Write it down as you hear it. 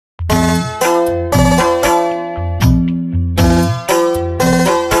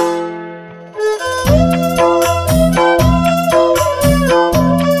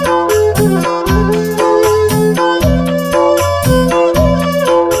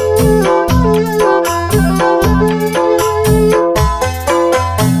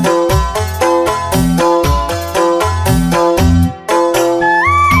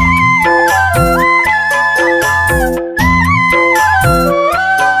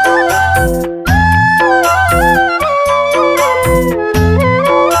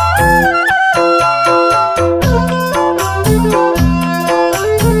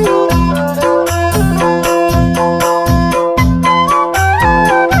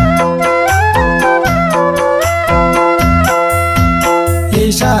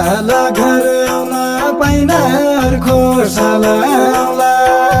साला घर आउन पाइन अर्को साल आउला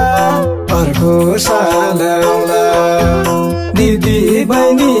अर्को साल आउला दिदी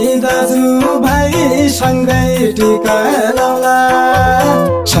बहिनी दाजु भाइ सँगै टिका लाउला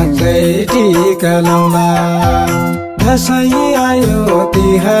सँगै टिका लाउला दसैँ आयो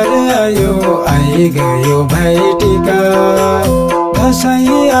तिहार आयो आई गयो भाइ टिका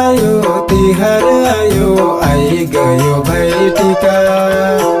दसैँ आयो तिहार आयो आई गयो भाइ टिका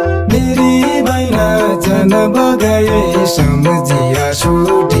मेरी बहिना जन बगाए सम्झिया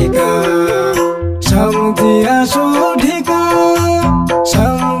सुढिका सम्झिया सुढिका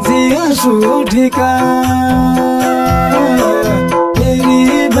सम्झिया सुढिका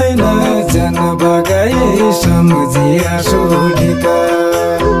मेरी बहिना जन बगाए सम्झिया सुढिका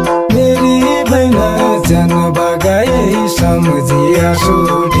मेरी बहिना जन बगाए सम्झिया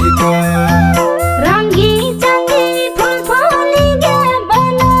सुढिका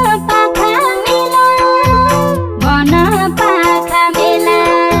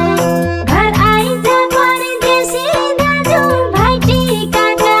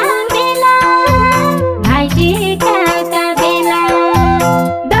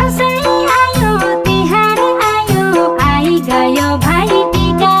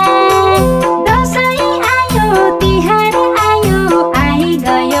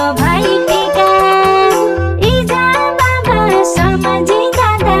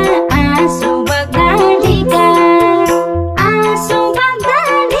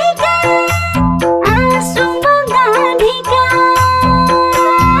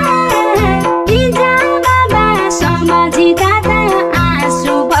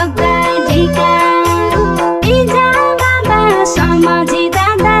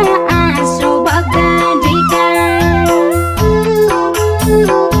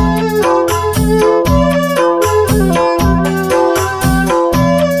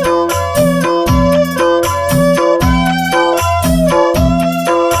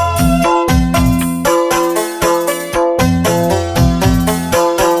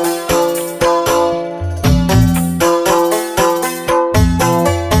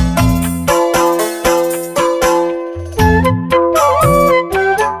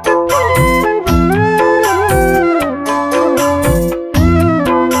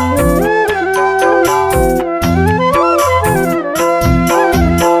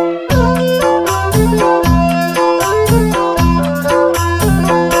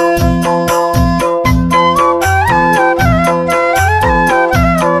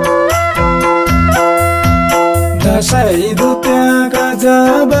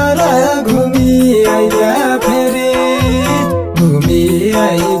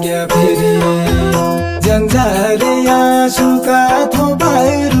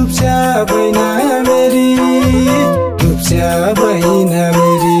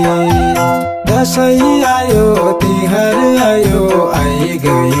दसैँ आयो तिहार आयो आई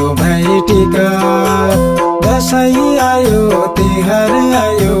गयो भाइ टिका दसैँ आयो तिहार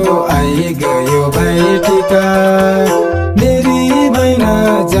आयो आई गयो भाइ टिका मेरी बहिना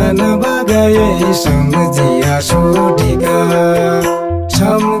जन बगाए सम्झिया सुढिका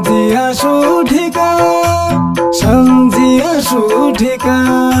सम्झिया सुढिका सम्झिया सुढिका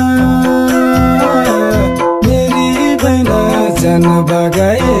मेरी बहिना जन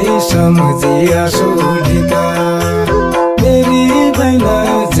बगाए सम्झिया सुढिका मेरी बहिना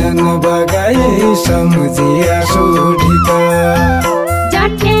जन बगाए सम्झिया सुढिका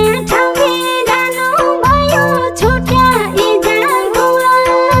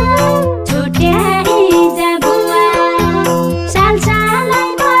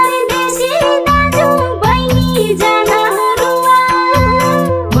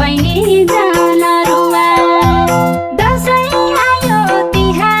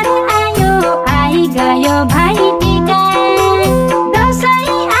भाइ टिका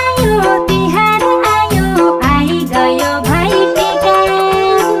दसैँ आयो तिहार आयो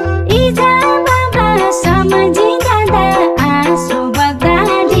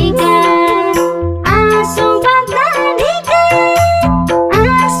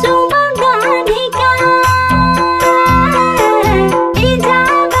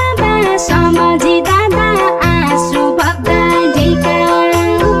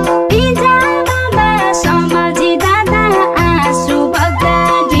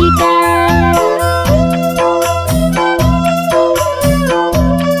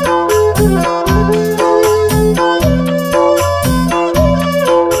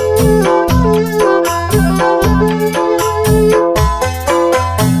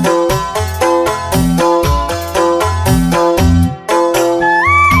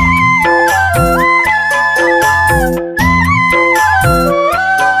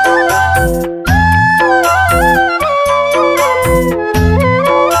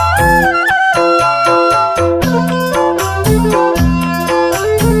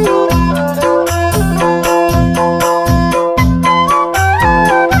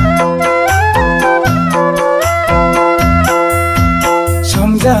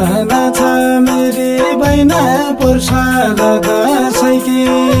कि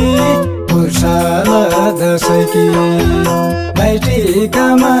पुर्साल दसैँ कि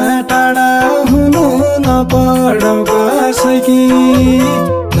भाइटिकामा टाढा हुनु नपढौ कसै कि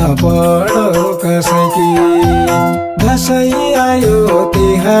नपढौ कसै कि दसैँ आयो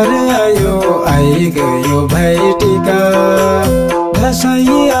तिहार आयो आइगयो भाइटिका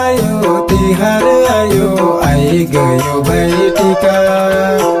दसैँ आयो तिहार आयो आइगयो भाइटिका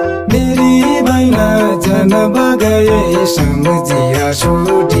मेरी बैना जन बगाए सम्झिया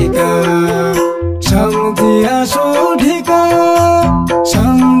सुढिका सम्झिया सुढिका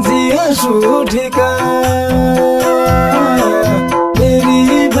सम्झिया सुढिका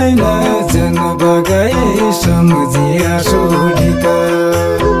मेरी बैना जन बगाए सम्झिया सुढिका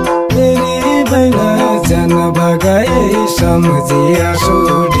मेरी बैना जन बगाए सम्झिया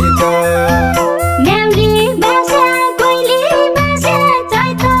सुढिका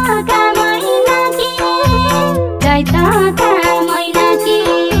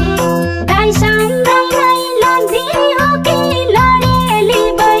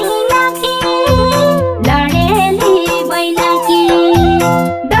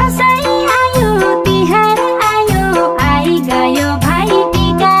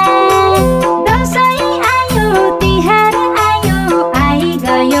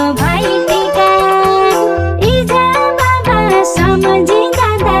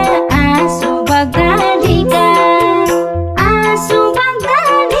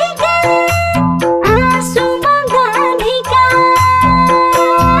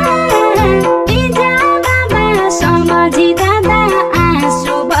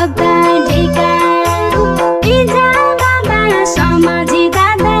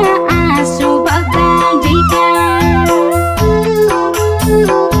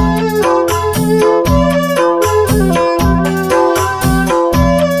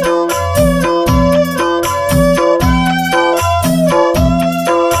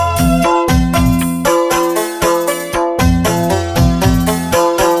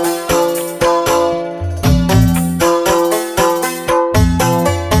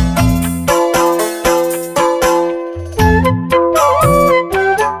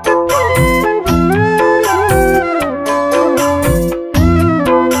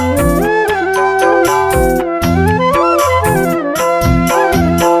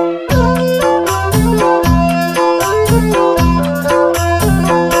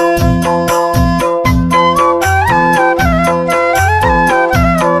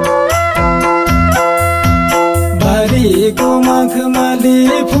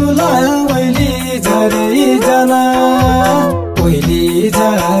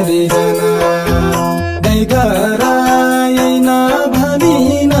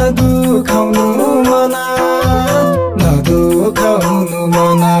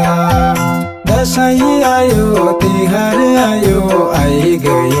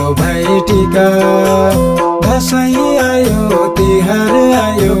दसैँ आयो तिहार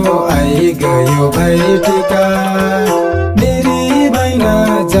आयो आइगयो भाइटिका मेरी बैना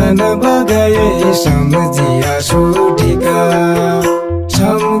जन बगाए सम्झिया सुढिका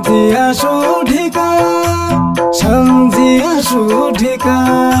सम्झिया सुढिका सम्झिया सुढिका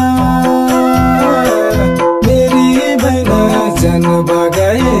मेरी बैना जन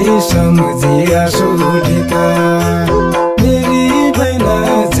बगाए सम्झिया सुढिका मेरी बैना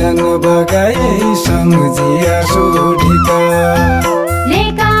जन बगाए सम्झिया सुढिका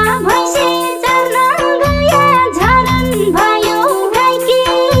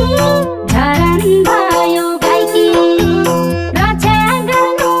झरन भयो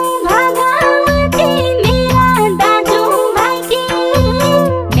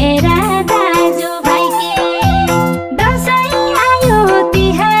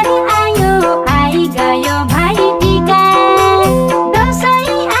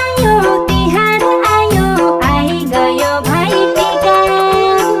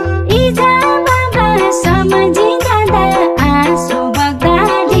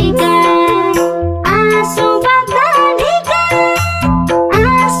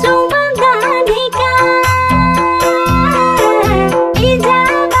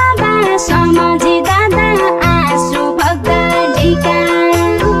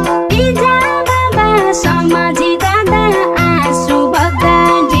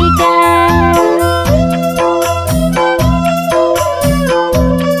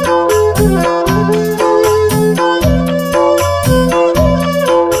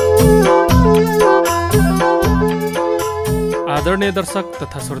आदरणीय दर्शक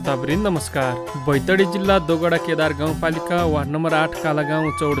तथा श्रोतावृन्द नमस्कार। बैतडी जिल्ला दोगडा केदार गाउँपालिका वार्ड नम्बर 8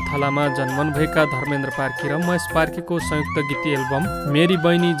 कालागाउँ चौडथलामा जन्मन भएका धर्मेन्द्र पार्की र महेश पार्कीको संयुक्त गीत एल्बम मेरी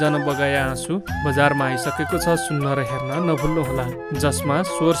बैनी जन बगाया आँसु बजारमा आइसकेको छ। सुन्न र हेर्न नभुल्नुहोला। जसमा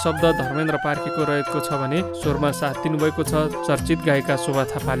स्वर शब्द धर्मेन्द्र पार्कीको रहेको छ भने स्वरमा साथ दिनुभएको छ चर्चित गायिका शोभा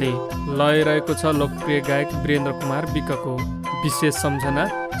थापाले। लय रहेको छ लोकप्रिय गायक वीरेन्द्र कुमार विकको। विशेष सम्झना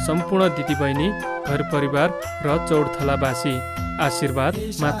सम्पूर्ण दिदीबहिनी, घर परिवार र चौडथलावासी। आशीर्वाद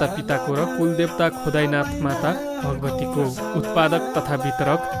माता पिताको र कुलदेवता खोदाइनाथ माता भगवतीको। उत्पादक तथा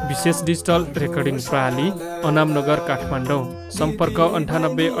वितरक विशेष डिजिटल रेकर्डिङ प्रणाली, अनामनगर काठमाडौँ। सम्पर्क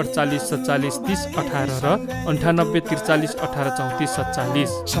 98 48 47 30 18 र 98 43 18 34 47।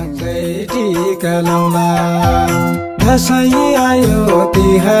 दशैं आयो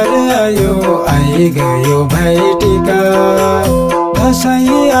तिहार आयो आई गयो भाइटिका।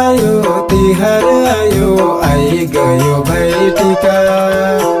 दशैं आयो तिहार आयो आई गयो भाइटिका।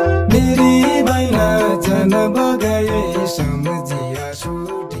 मेरी बैना जन बगाए